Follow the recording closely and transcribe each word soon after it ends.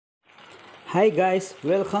Hi guys,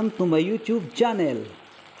 welcome to my YouTube channel.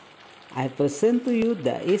 I present to you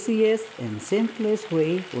the easiest and simplest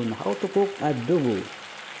way on how to cook adobo.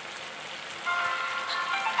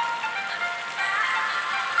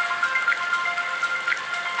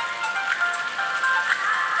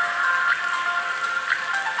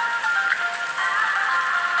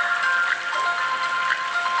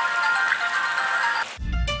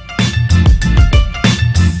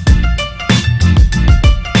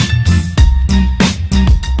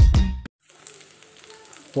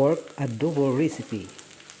 Pork Adobo Recipe,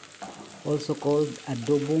 also called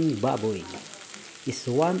Adobong Baboy, is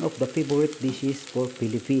one of the favorite dishes for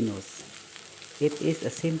Filipinos. It is a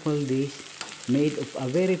simple dish made of a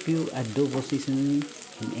very few adobo seasoning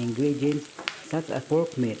and ingredients such as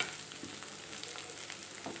pork meat,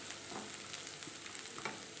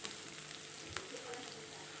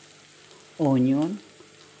 onion,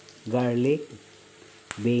 garlic,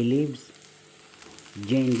 bay leaves,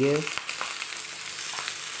 ginger,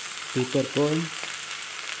 peppercorns,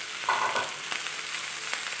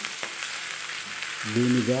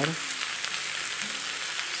 vinegar,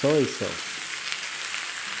 soy sauce,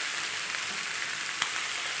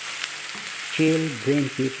 chilled green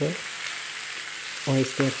pepper,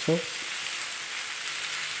 oyster sauce,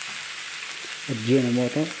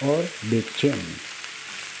 Ajinomoto or bechin.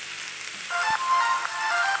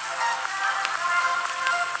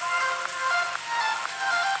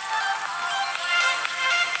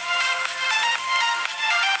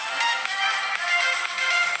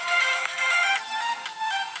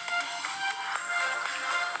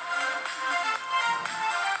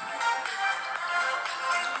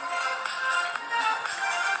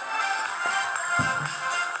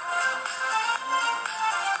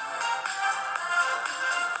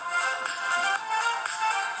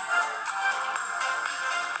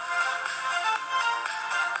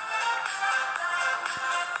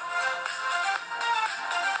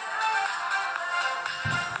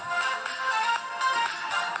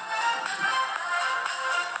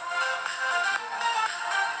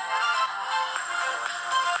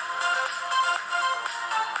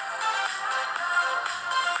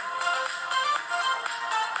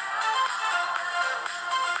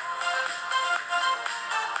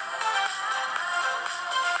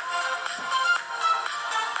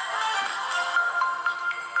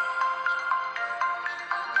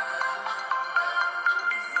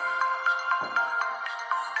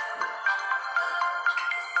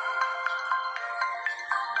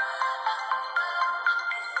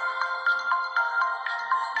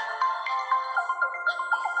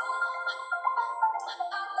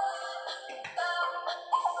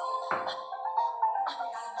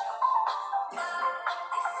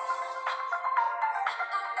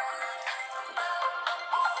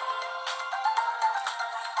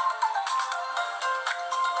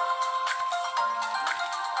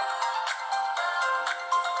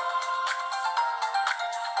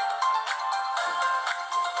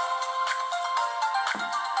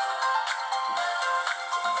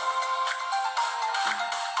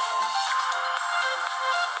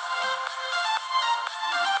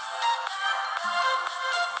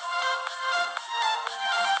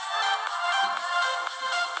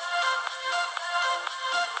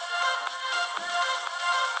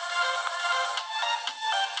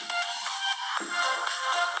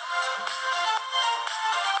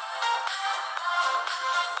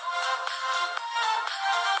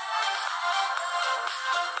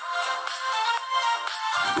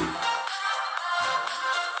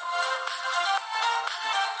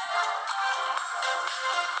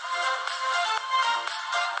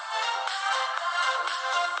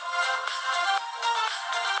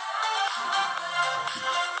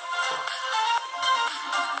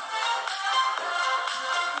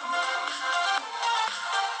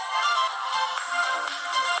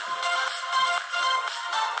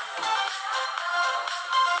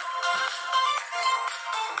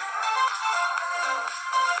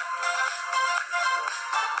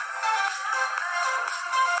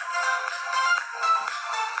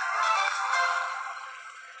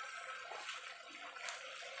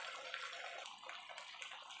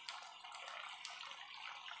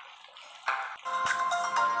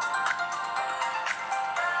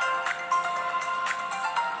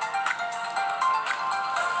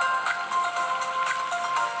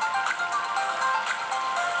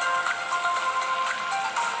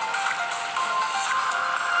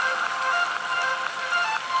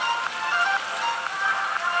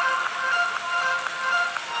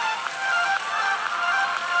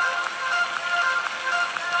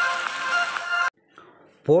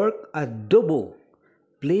 Pork adobo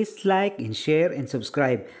Please like and share and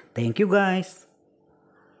subscribe. Thank you guys.